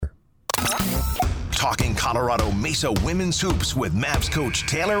Talking Colorado Mesa women's hoops with Mavs coach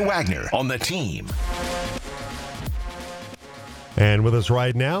Taylor Wagner on the team. And with us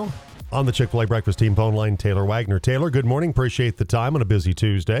right now on the Chick-fil-A Breakfast Team phone line, Taylor Wagner. Taylor, good morning. Appreciate the time on a busy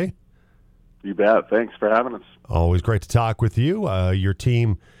Tuesday. You bet. Thanks for having us. Always great to talk with you. Your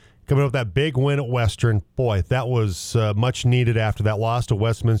team coming up with that big win at Western. Boy, that was much needed after that loss to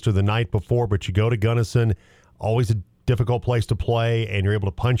Westminster the night before, but you go to Gunnison, always a difficult place to play, and you're able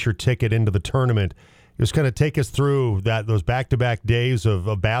to punch your ticket into the tournament. Just kind of take us through those back-to-back days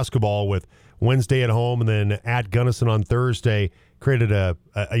of basketball with Wednesday at home and then at Gunnison on Thursday. Created a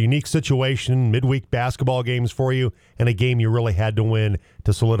unique situation, midweek basketball games for you, and a game you really had to win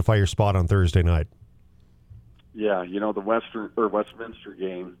to solidify your spot on Thursday night. Yeah, the Westminster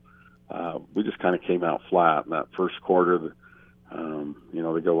game, we just kind of came out flat in that first quarter.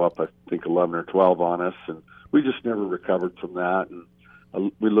 They go up, I think, 11 or 12 on us, and we just never recovered from that.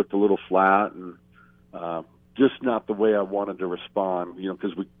 And we looked a little flat and just not the way I wanted to respond,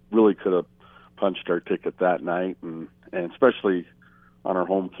 because we really could have punched our ticket that night, and especially on our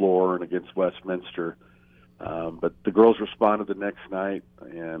home floor and against Westminster. But the girls responded the next night,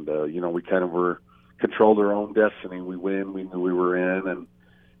 and, we kind of controlled our own destiny. We win. We knew we were in,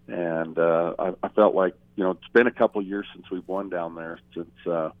 and I felt like, it's been a couple of years since we've won down there, since,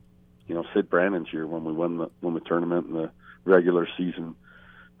 Sid Brandon's year when we won the tournament and the regular season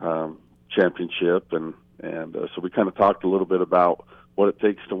championship. And so we kind of talked a little bit about what it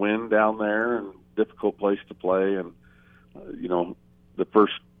takes to win down there and difficult place to play. And, the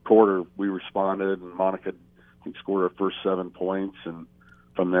first quarter we responded, and Monica, I think, scored our first 7 points. And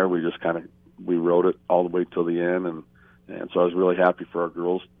from there we just we rode it all the way till the end. And so I was really happy for our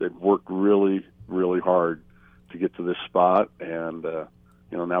girls. They've worked really, really hard to get to this spot. And,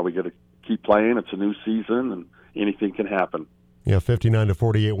 now we got to keep playing. It's a new season and anything can happen. Yeah,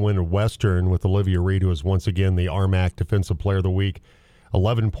 59-48 win at Western with Olivia Reed, who was once again the RMAC Defensive Player of the Week.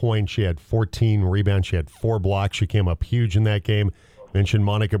 11 points. She had 14 rebounds. She had 4 blocks. She came up huge in that game. Mentioned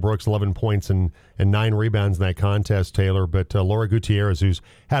Monica Brooks, 11 points and 9 rebounds in that contest, Taylor. But Laura Gutierrez, who's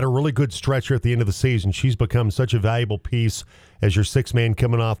had a really good stretcher at the end of the season, she's become such a valuable piece as your sixth man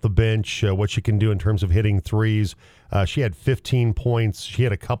coming off the bench, what she can do in terms of hitting threes. She had 15 points. She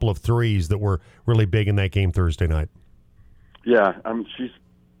had a couple of threes that were really big in that game Thursday night. Yeah, she's,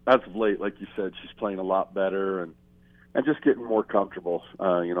 as of late, like you said, she's playing a lot better and just getting more comfortable.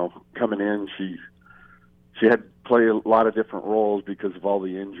 Coming in, she had to play a lot of different roles because of all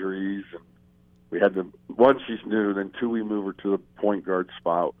the injuries. And we had to, one, she's new, then 2, we move her to the point guard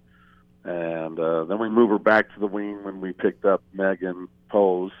spot. And then we move her back to the wing when we picked up Megan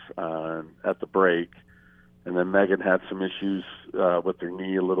Pose at the break. And then Megan had some issues with her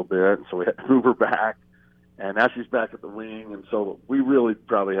knee a little bit, and so we had to move her back. And now she's back at the wing, and so we really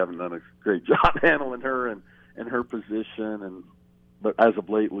probably haven't done a great job handling her and her position. But as of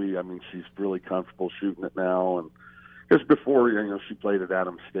lately, she's really comfortable shooting it now. And because before, she played at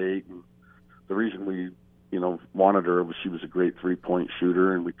Adams State, and the reason we, wanted her was she was a great 3-point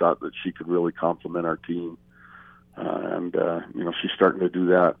shooter, and we thought that she could really complement our team. She's starting to do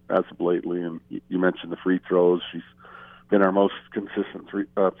that as of lately. And you mentioned the free throws. She's been our most consistent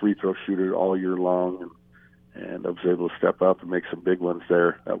free throw shooter all year long, and I was able to step up and make some big ones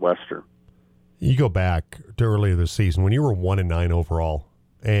there at Western. You go back to earlier this season when you were 1-9 overall,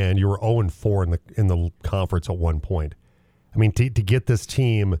 and you were 0-4 in the conference at one point. To get this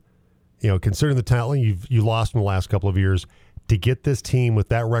team, considering the talent you lost in the last couple of years, to get this team with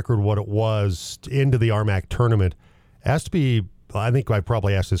that record, what it was, into the RMAC tournament, has to be, I think I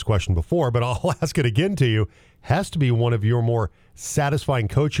probably asked this question before, but I'll ask it again to you, has to be one of your more satisfying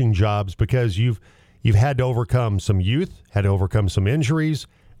coaching jobs because you've had to overcome some youth, had to overcome some injuries,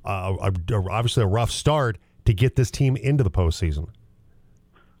 obviously a rough start to get this team into the postseason.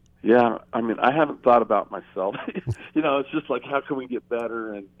 Yeah, I haven't thought about myself. It's just like, how can we get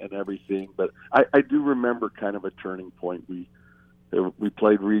better and everything. But I do remember kind of a turning point. We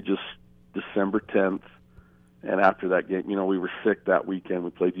played Regis December 10th, and after that game, we were sick that weekend. We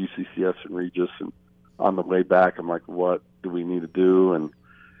played UCCS and Regis, and on the way back, I'm like, what do we need to do?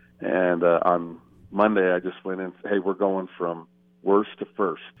 And on Monday, I just went in, hey, we're going from worst to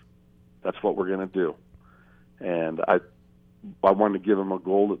first. That's what we're going to do. And I wanted to give them a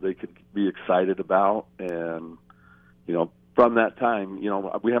goal that they could be excited about. And, from that time,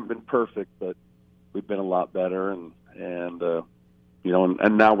 we haven't been perfect, but we've been a lot better. And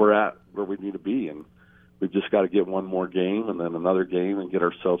now we're at where we need to be. And we've just got to get one more game and then another game and get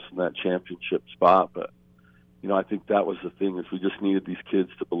ourselves in that championship spot. But, I think that was the thing, is we just needed these kids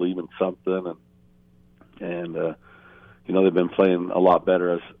to believe in something. And they've been playing a lot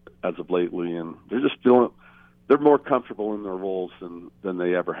better as of lately, and they're just feeling they're more comfortable in their roles than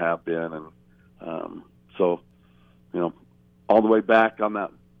they ever have been, and so all the way back on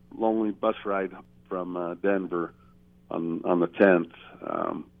that lonely bus ride from Denver on the 10th.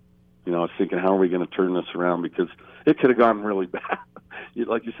 I was thinking, how are we going to turn this around? Because it could have gone really bad.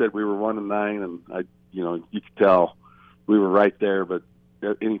 Like you said, we were 1-9, and you could tell we were right there. But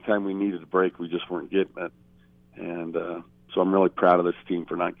anytime we needed a break, we just weren't getting it. And so I'm really proud of this team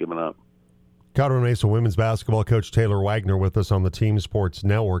for not giving up. Colorado Mesa women's basketball coach Taylor Wagner with us on the Team Sports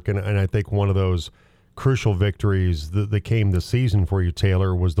Network, and I think one of those crucial victories that came this season for you,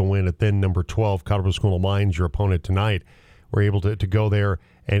 Taylor, was the win at then number 12, Colorado School of Mines, your opponent tonight. Were able to go there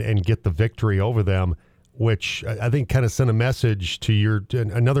and get the victory over them, which I think kind of sent a message to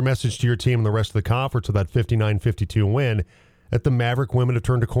another message to your team and the rest of the conference of that 59-52 win, that the Maverick women have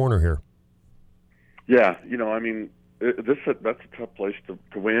turned a corner here. Yeah, that's a tough place to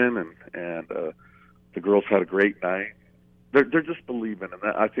win, and the girls had a great night. They're just believing, and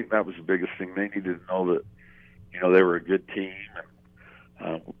I think that was the biggest thing. They needed to know that, they were a good team,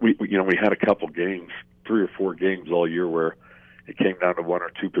 and we had a couple games, 3 or 4 games all year where it came down to 1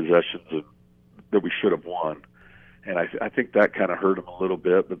 or 2 possessions that we should have won, and I think that kind of hurt them a little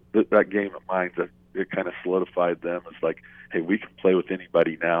bit. But that game of Mines, it kind of solidified them as like, hey, we can play with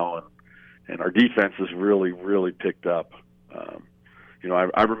anybody now, and our defense has really, really picked up.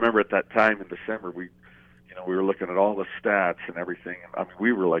 I remember at that time in December, we were looking at all the stats and everything. And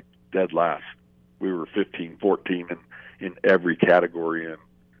we were like dead last. We were 15, 14 in every category in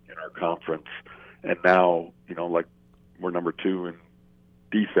our conference. And now, we're number 2 in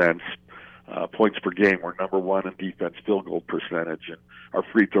defense, points per game. We're number 1 in defense field goal percentage, and our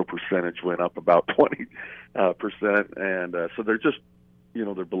free throw percentage went up about 20%. And so they're just,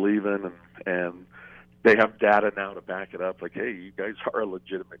 they're believing, and they have data now to back it up. Like, hey, you guys are a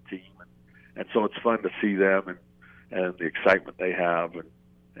legitimate team, and so it's fun to see them and the excitement they have,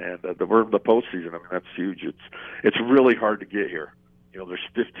 and we're in the postseason. That's huge. It's really hard to get here. There's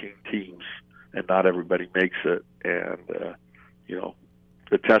 15 teams, and not everybody makes it, and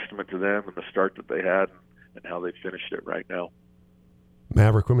the testament to them and the start that they had and how they finished it right now.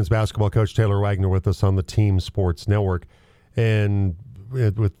 Maverick women's basketball coach Taylor Wagner with us on the Team Sports Network. And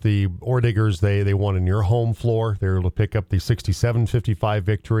with the Orediggers, they won in your home floor. They were able to pick up the 67-55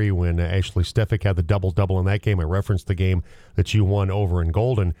 victory when Ashley Stefik had the double-double in that game. I referenced the game that you won over in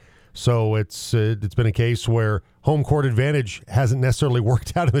Golden. So it's been a case where home court advantage hasn't necessarily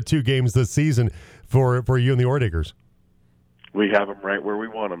worked out in the 2 games this season for you and the Orediggers. We have them right where we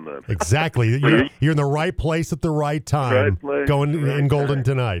want them then. Exactly. You're in the right place at the right time, going in Golden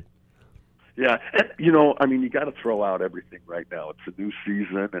tonight. Yeah, and you got to throw out everything right now. It's a new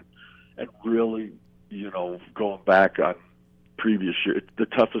season, and really, going back on previous year, the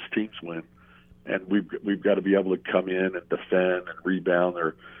toughest teams win, and we've got to be able to come in and defend and rebound.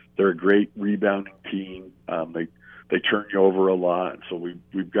 They're a great rebounding team. They turn you over a lot, and so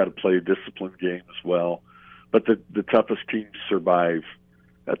we've got to play a disciplined game as well. But the toughest teams survive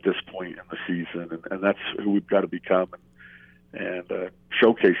at this point in the season, and that's who we've got to become and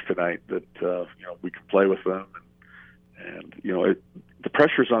showcase tonight that we can play with them, and the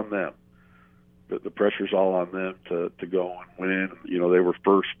pressure's on them. The pressure's all on them to go and win. They were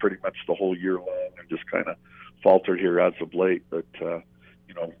first pretty much the whole year long and just kind of faltered here as of late. But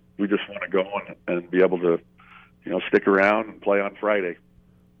we just want to go and be able to stick around and play on Friday.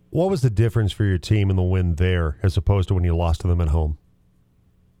 What was the difference for your team in the win there as opposed to when you lost to them at home?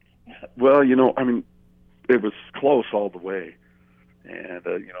 Well, it was close all the way. And,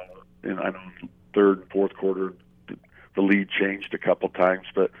 and I know third and fourth quarter, the lead changed a couple times,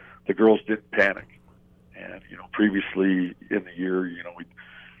 but the girls didn't panic. And, previously in the year, we'd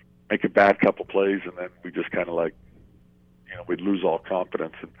make a bad couple plays and then we just kind of we'd lose all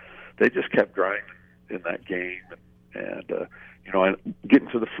confidence. And they just kept grinding in that game. And getting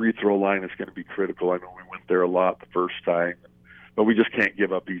to the free throw line is going to be critical. I know we went there a lot the first time, but we just can't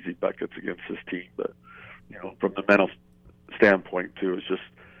give up easy buckets against this team. But, from the mental standpoint, too, it's just,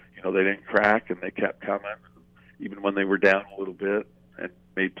 they didn't crack and they kept coming, even when they were down a little bit, and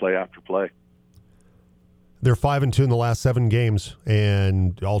made play after play. They're 5-2 in the last 7 games,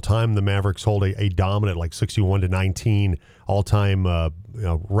 and all-time the Mavericks hold a dominant, 61-19 all-time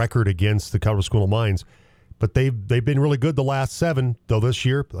record against the Colorado School of Mines. But they've been really good the last 7, though this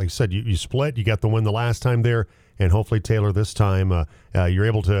year, like I said, you split. You got the win the last time there, and hopefully, Taylor, this time you're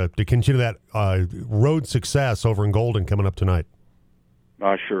able to continue that road success over in Golden coming up tonight.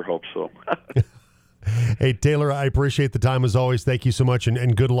 I sure hope so. Hey, Taylor, I appreciate the time as always. Thank you so much,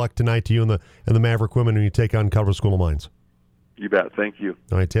 and good luck tonight to you and the Maverick women when you take on Colorado School of Mines. You bet. Thank you.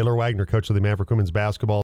 All right, Taylor Wagner, coach of the Maverick women's basketball